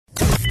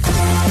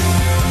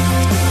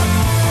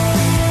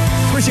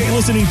Appreciate you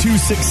listening to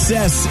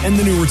Success in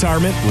the New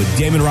Retirement with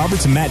Damon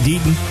Roberts and Matt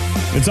Deaton.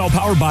 It's all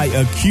powered by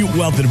Acute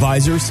Wealth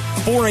Advisors.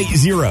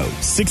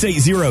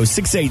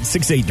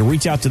 480-680-6868 to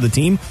reach out to the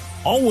team.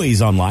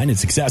 Always online at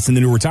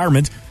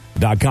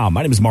successinthenewretirement.com.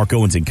 My name is Mark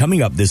Owens, and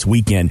coming up this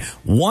weekend,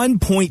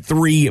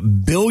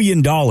 $1.3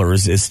 billion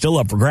is still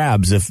up for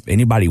grabs if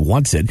anybody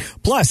wants it.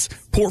 Plus,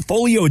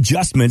 portfolio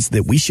adjustments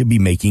that we should be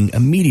making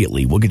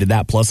immediately. We'll get to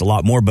that plus a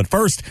lot more. But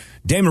first,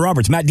 Damon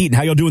Roberts, Matt Deaton,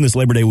 how y'all doing this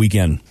Labor Day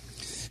weekend?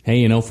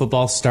 Hey,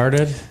 football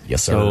started?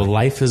 Yes, sir. So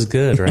life is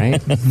good,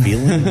 right?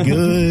 Feeling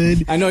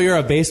good. I know you're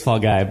a baseball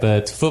guy,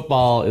 but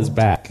football is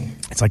back.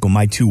 It's like when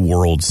my two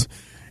worlds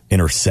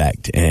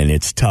intersect, and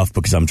it's tough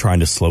because I'm trying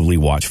to slowly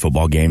watch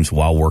football games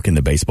while working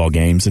the baseball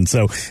games. And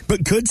so,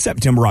 but could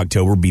September,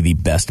 October be the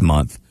best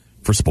month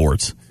for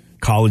sports?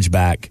 College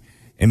back,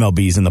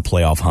 MLB's in the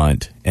playoff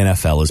hunt,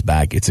 NFL is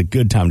back. It's a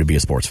good time to be a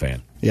sports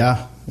fan.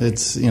 Yeah,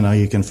 it's,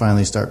 you can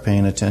finally start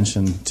paying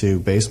attention to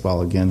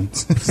baseball again.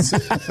 You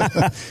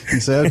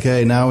say,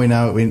 okay, now we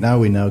know,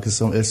 because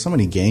there's so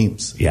many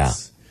games. Yeah.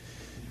 It's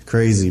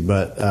crazy,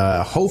 but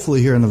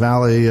hopefully here in the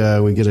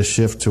Valley, we get a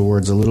shift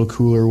towards a little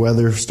cooler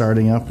weather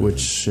starting up,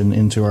 which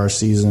into our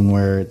season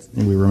where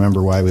we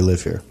remember why we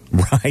live here.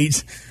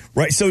 Right.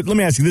 So let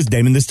me ask you this,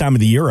 Damon, this time of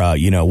the year,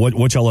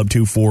 what y'all up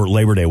to for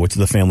Labor Day? What's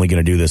the family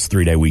going to do this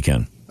 3-day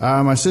weekend?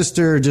 My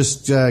sister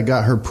just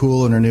got her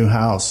pool in her new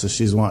house, so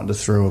she's wanting to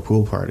throw a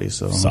pool party.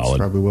 So Solid. That's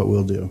probably what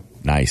we'll do.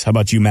 Nice. How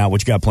about you, Matt?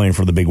 What you got planned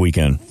for the big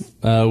weekend?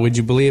 Would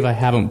you believe I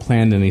haven't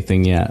planned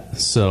anything yet?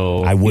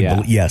 So I would.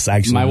 Yeah. Yes,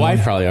 actually. My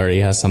wife probably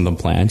already has something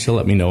planned. She'll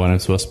let me know what I'm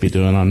supposed to be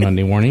doing on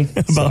Monday morning.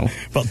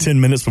 about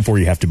 10 minutes before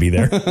you have to be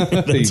there.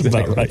 That's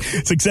exactly. About right.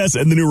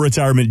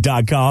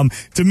 SuccessInTheNewRetirement.com.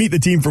 To meet the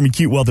team from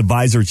Acute Wealth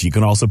Advisors, you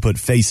can also put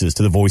faces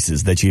to the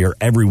voices that you hear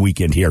every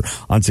weekend here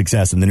on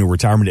Success in the New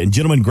Retirement. And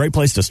gentlemen, great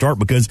place to start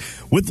because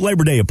with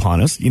Labor Day upon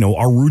us,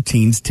 our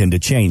routines tend to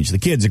change. The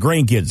kids, the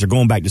grandkids, they're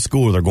going back to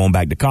school or they're going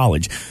back to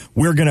college.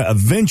 We're going to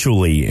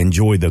eventually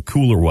enjoy the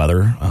cooler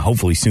weather,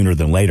 hopefully sooner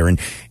than later. And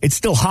it's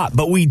still hot,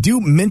 but we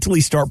do mentally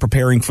start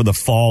preparing for the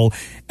fall,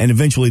 and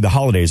eventually the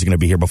holidays are going to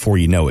be here before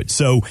you know it.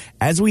 So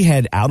as we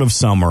head out of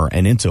summer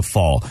and into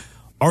fall,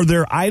 are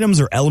there items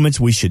or elements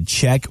we should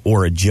check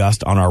or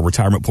adjust on our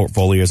retirement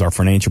portfolios, our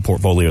financial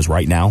portfolios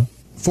right now?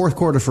 Fourth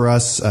quarter for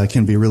us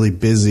can be really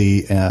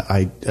busy,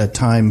 a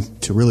time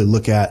to really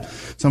look at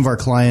some of our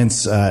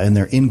clients and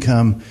their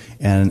income.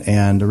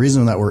 And the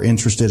reason that we're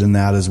interested in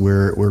that is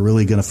we're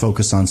really going to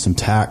focus on some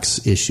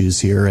tax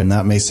issues here. And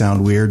that may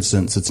sound weird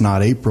since it's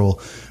not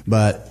April,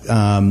 but,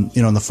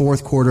 in the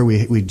fourth quarter,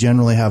 we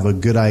generally have a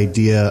good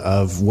idea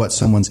of what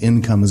someone's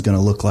income is going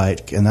to look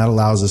like. And that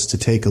allows us to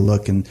take a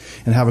look and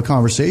have a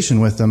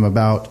conversation with them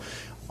about,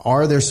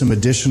 are there some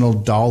additional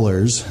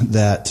dollars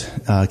that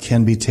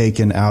can be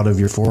taken out of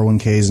your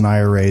 401ks and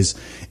IRAs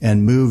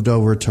and moved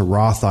over to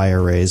Roth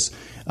IRAs?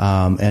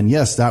 And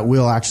yes, that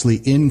will actually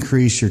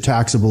increase your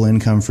taxable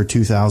income for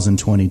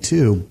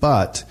 2022.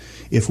 But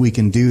if we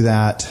can do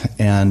that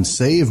and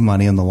save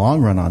money in the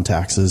long run on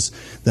taxes,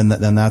 then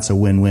that's a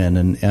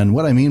win-win. And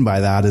what I mean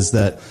by that is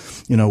that,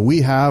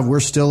 we're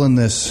still in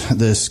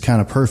this kind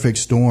of perfect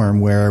storm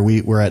where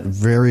we're at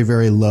very,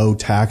 very low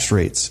tax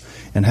rates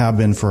and have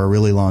been for a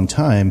really long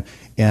time.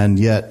 And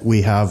yet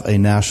we have a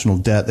national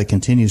debt that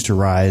continues to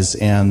rise,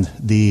 and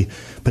the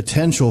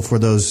potential for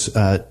those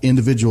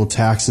individual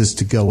taxes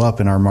to go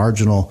up in our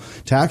marginal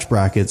tax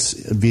brackets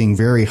being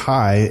very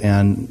high.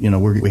 And,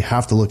 we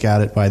have to look at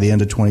it by the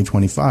end of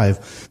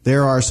 2025.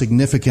 There are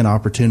significant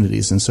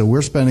opportunities. And so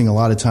we're spending a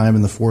lot of time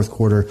in the fourth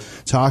quarter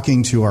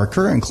talking to our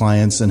current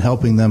clients and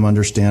helping them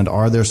understand,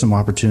 are there some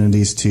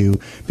opportunities to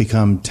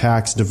become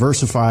tax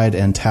diversified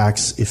and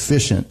tax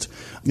efficient?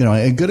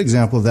 A good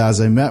example of that is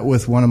I met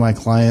with one of my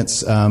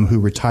clients who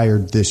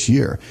retired this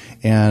year.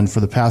 And for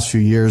the past few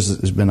years,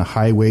 has been a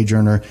high wage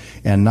earner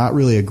and not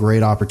really a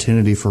great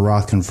opportunity for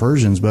Roth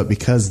conversions. But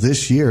because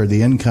this year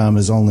the income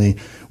is only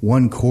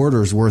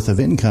 1/4's worth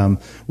of income,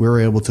 we were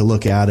able to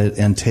look at it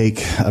and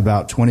take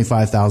about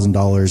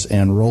 $25,000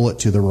 and roll it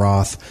to the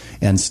Roth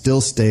and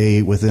still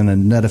stay within a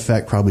net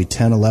effect, probably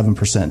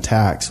 10-11%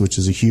 tax, which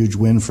is a huge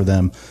win for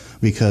them.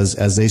 Because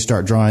as they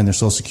start drawing their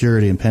Social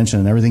Security and pension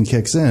and everything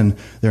kicks in,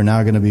 they're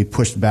now going to be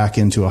pushed back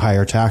into a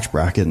higher tax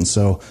bracket. And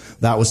so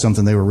that was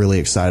something they were really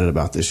excited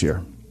about this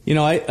year.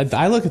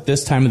 I look at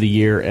this time of the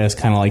year as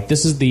kind of like,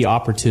 this is the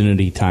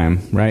opportunity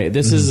time, right?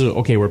 This is,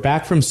 okay, we're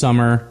back from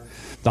summer.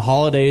 The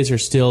holidays are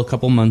still a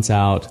couple months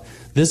out.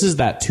 This is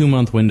that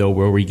 2-month window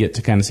where we get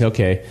to kind of say,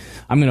 okay,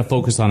 I'm going to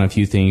focus on a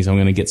few things. I'm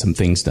going to get some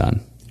things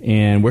done.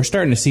 And we're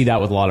starting to see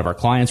that with a lot of our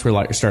clients.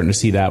 We're starting to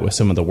see that with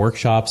some of the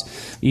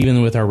workshops,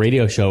 even with our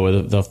radio show,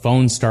 where the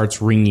phone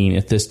starts ringing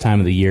at this time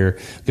of the year,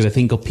 because I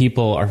think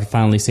people are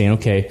finally saying,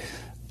 okay,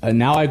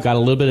 now I've got a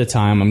little bit of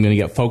time. I'm going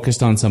to get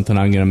focused on something.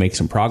 I'm going to make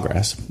some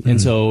progress. Mm-hmm.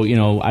 And so,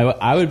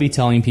 I would be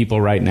telling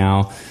people right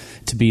now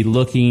to be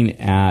looking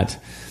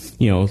at,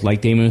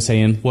 like Damon was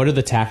saying, what are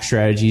the tax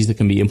strategies that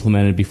can be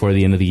implemented before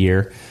the end of the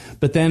year?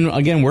 But then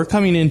again, we're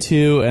coming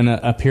into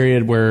a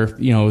period where,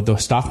 the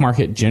stock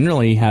market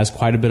generally has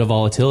quite a bit of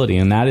volatility,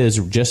 and that is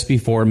just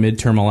before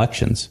midterm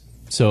elections.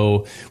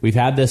 So we've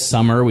had this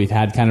summer, we've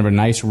had kind of a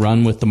nice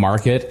run with the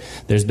market.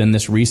 There's been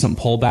this recent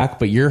pullback,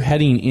 but you're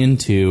heading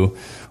into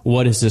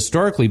what has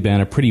historically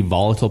been a pretty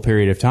volatile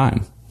period of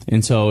time.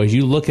 And so as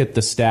you look at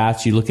the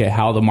stats, you look at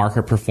how the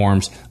market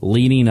performs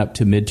leading up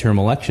to midterm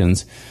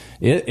elections,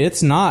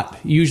 it's not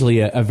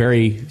usually a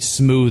very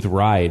smooth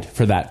ride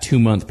for that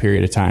 2-month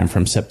period of time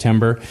from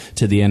September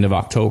to the end of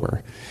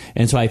October.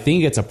 And so I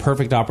think it's a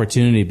perfect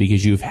opportunity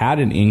because you've had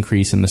an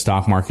increase in the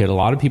stock market. A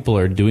lot of people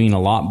are doing a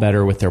lot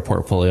better with their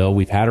portfolio.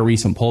 We've had a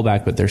recent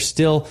pullback, but they're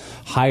still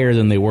higher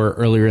than they were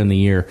earlier in the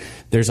year.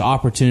 There's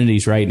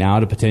opportunities right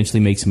now to potentially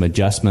make some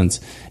adjustments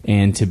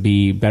and to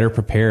be better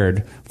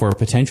prepared for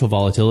potential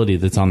volatility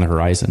that's on the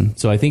horizon.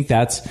 So I think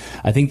that's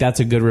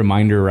a good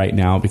reminder right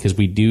now, because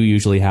we do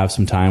usually have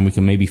some time. We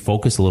can maybe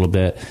focus a little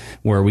bit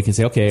where we can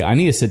say, okay, I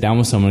need to sit down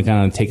with someone and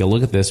kind of take a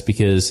look at this,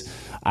 because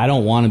I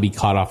don't want to be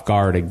caught off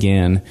guard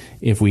again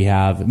if we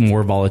have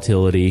more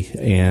volatility,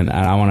 and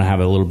I want to have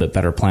a little bit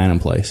better plan in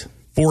place.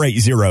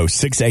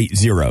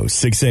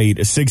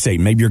 480-680-6868.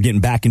 Maybe you're getting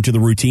back into the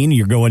routine.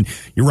 You're going,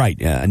 you're right,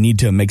 I need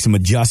to make some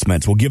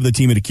adjustments. We'll give the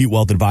team at Acute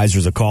Wealth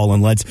Advisors a call,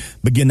 and let's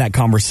begin that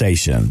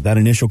conversation. That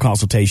initial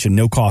consultation,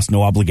 no cost,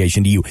 no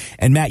obligation to you.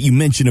 And Matt, you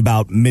mentioned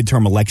about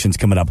midterm elections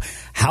coming up.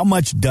 How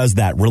much does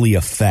that really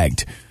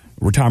affect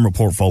retirement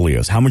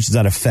portfolios? How much does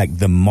that affect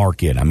the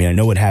market? I mean, I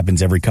know it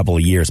happens every couple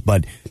of years,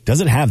 but does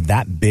it have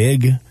that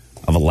big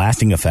of a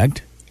lasting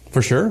effect?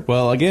 For sure.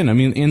 Well, again, I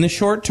mean, in the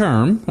short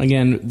term,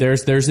 again,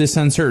 there's this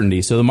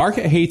uncertainty. So the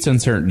market hates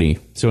uncertainty.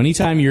 So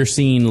anytime you're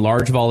seeing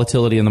large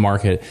volatility in the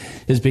market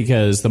is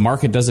because the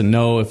market doesn't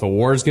know if a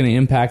war is going to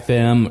impact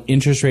them,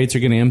 interest rates are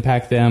going to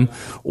impact them,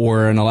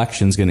 or an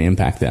election is going to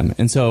impact them.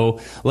 And so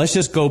let's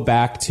just go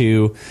back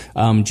to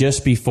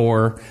just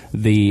before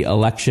the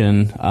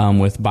election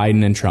with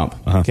Biden and Trump.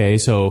 Okay,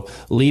 so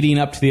leading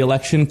up to the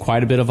election,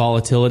 quite a bit of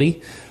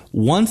volatility.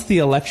 Once the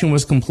election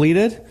was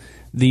completed,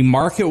 the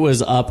market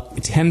was up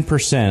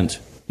 10%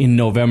 in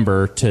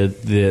November to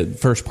the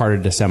first part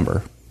of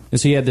December. And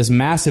so you had this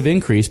massive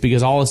increase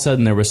because all of a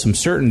sudden there was some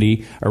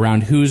certainty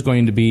around who's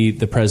going to be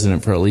the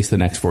president for at least the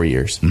next 4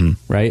 years,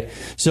 right?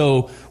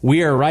 So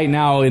we are right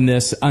now in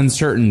this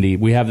uncertainty.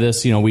 We have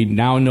this, we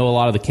now know a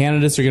lot of the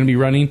candidates are going to be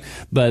running,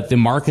 but the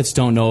markets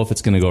don't know if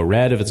it's going to go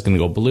red, if it's going to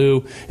go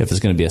blue, if it's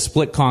going to be a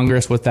split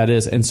Congress, what that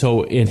is. And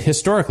so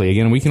historically,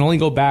 again, we can only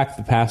go back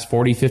the past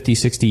 40, 50,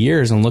 60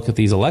 years and look at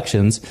these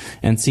elections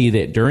and see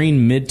that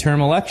during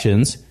midterm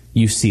elections,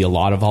 you see a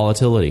lot of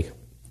volatility.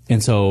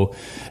 And so,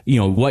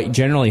 what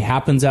generally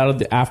happens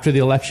after the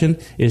election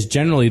is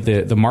generally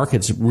the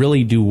markets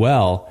really do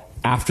well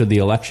after the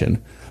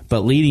election.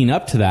 But leading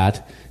up to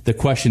that, the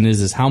question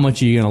is how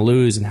much are you going to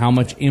lose, and how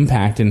much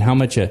impact and how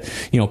much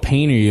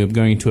pain are you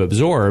going to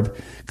absorb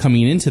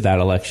coming into that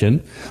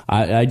election?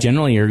 I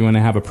generally are going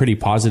to have a pretty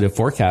positive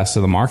forecast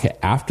of the market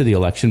after the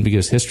election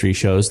because history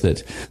shows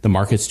that the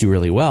markets do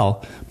really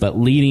well. But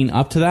leading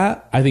up to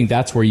that, I think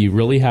that's where you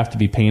really have to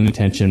be paying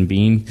attention,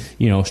 being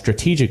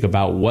strategic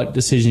about what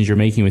decisions you're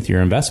making with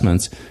your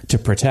investments to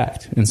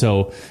protect. And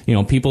so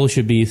people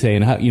should be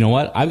saying, you know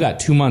what, I've got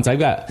 2 months, I've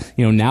got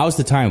now's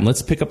the time.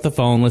 Let's pick up the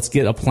phone, let's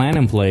get a plan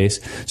in place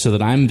so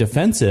that I'm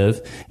defensive,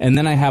 and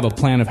then I have a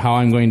plan of how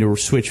I'm going to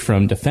switch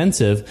from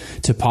defensive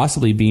to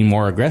possibly being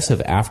more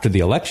aggressive after the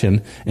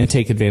election and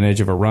take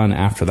advantage of a run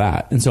after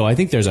that. And so I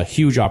think there's a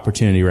huge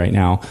opportunity right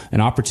now,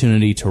 an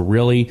opportunity to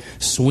really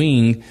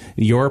swing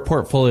your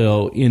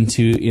portfolio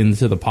into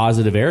the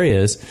positive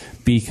areas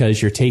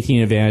because you're taking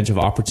advantage of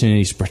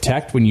opportunities to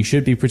protect when you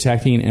should be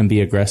protecting and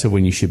be aggressive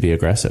when you should be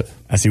aggressive.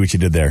 I see what you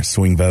did there.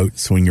 Swing vote,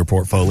 swing your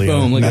portfolio.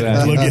 Boom, look at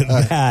that. Look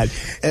at that.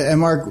 And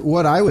Mark,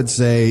 what I would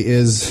say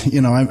is,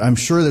 I'm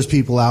sure there's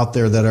people out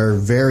there that are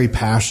very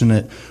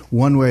passionate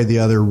one way or the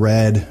other,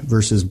 red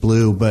versus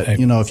blue. But,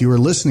 if you were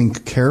listening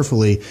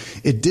carefully,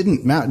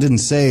 Matt didn't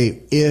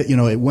say,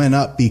 it went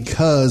up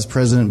because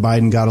President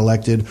Biden got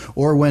elected,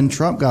 or when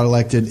Trump got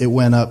elected, it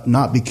went up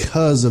not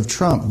because of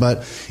Trump.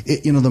 But,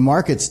 the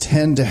markets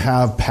tend to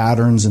have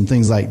patterns and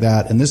things like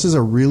that. And this is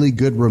a really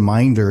good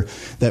reminder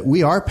that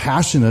we are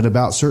passionate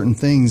about certain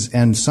things,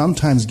 and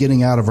sometimes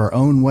getting out of our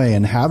own way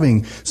and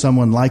having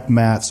someone like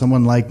Matt,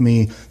 someone like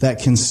me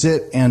that can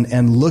sit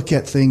and look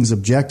at things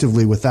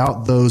objectively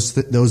without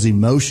those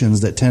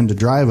emotions that tend to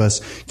drive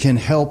us can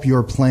help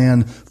your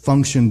plan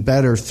function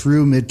better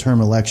through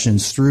midterm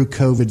elections, through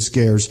COVID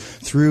scares,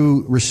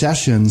 through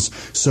recessions,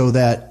 so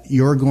that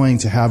you're going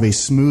to have a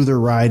smoother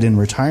ride in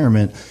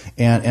retirement.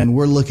 And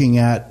we're looking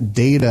at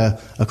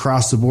data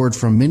across the board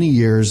from many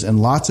years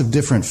and lots of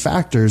different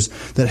factors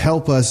that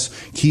help us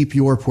keep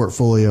your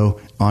portfolio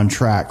on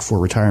track for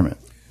retirement.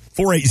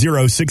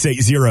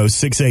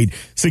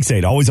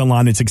 480-680-6868. Always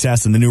online at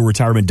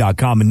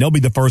successinthenewretirement.com. And they'll be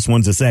the first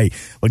ones to say,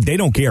 look, they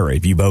don't care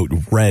if you vote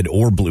red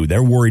or blue.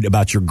 They're worried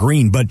about your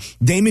green. But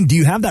Damon, do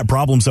you have that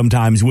problem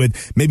sometimes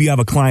with maybe you have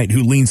a client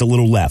who leans a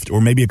little left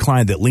or maybe a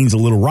client that leans a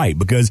little right?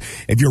 Because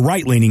if you're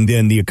right leaning,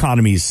 then the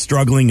economy is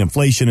struggling,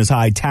 inflation is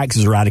high,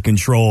 taxes are out of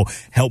control,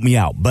 help me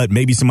out. But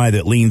maybe somebody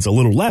that leans a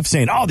little left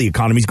saying, oh, the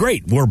economy's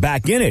great, we're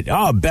back in it,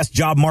 oh, best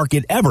job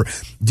market ever.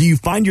 Do you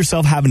find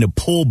yourself having to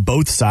pull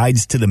both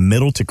sides to the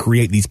middle to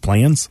create these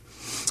plans?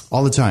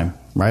 All the time,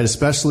 right?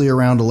 Especially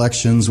around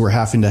elections, we're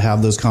having to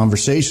have those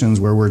conversations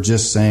where we're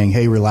just saying,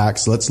 hey,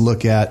 relax, let's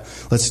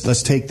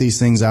take these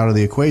things out of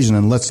the equation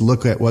and let's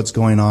look at what's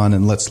going on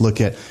and let's look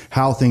at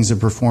how things have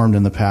performed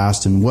in the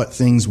past and what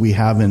things we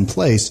have in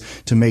place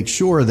to make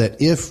sure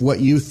that if what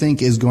you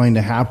think is going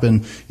to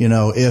happen,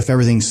 if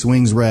everything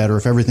swings red or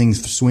if everything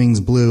swings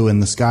blue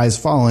and the sky's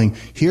falling,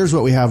 here's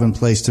what we have in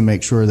place to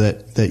make sure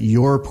that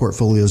your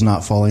portfolio is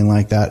not falling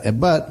like that.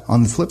 But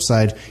on the flip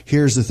side,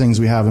 here's the things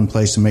we have in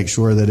place to make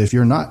sure that if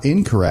you're not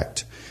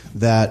incorrect,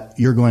 that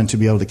you're going to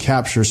be able to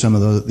capture some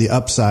of the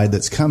upside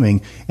that's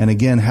coming and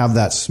again have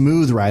that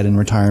smooth ride in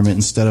retirement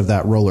instead of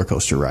that roller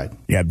coaster ride.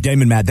 Yeah,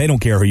 Damon, Matt, they don't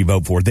care who you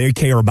vote for. They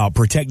care about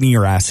protecting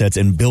your assets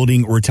and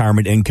building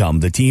retirement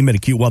income. The team at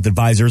Acute Wealth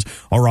Advisors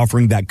are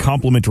offering that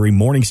complimentary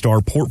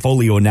Morningstar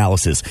portfolio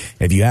analysis.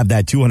 If you have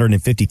that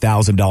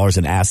 $250,000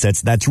 in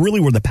assets, that's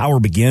really where the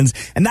power begins,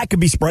 and that could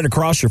be spread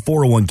across your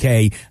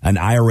 401k, an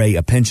IRA,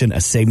 a pension,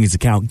 a savings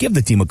account. Give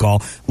the team a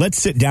call. Let's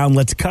sit down,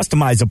 let's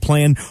customize a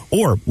plan,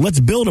 or let's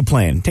build a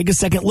plan. Take a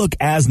second look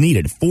as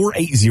needed.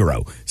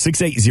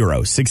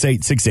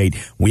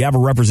 480-680-6868. We have a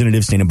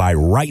representative standing by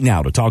right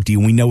now to talk to you.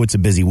 We know it's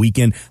a busy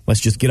weekend.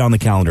 Let's just get on the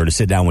calendar to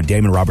sit down with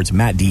Damon Roberts,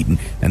 Matt Deaton,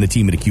 and the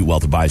team at Acute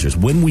Wealth Advisors.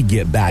 When we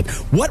get back,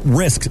 what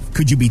risks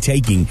could you be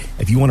taking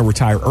if you want to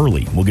retire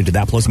early? We'll get to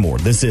that plus more.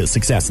 This is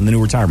Success in the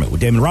New Retirement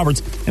with Damon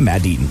Roberts and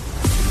Matt Deaton.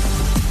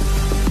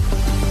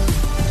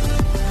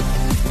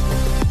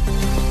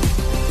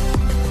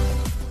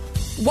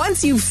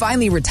 Once you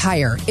finally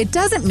retire, it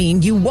doesn't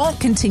mean you won't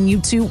continue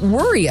to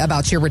worry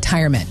about your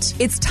retirement.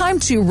 It's time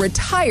to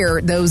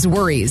retire those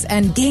worries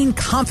and gain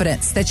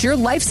confidence that your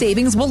life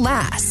savings will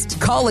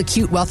last. Call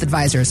Acute Wealth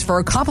Advisors for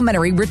a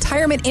complimentary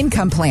retirement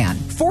income plan.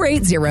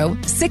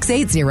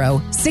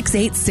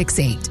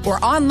 480-680-6868 or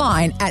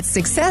online at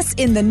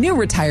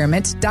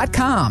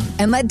successinthenewretirement.com.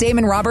 And let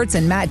Damon Roberts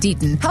and Matt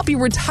Deaton help you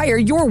retire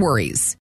your worries.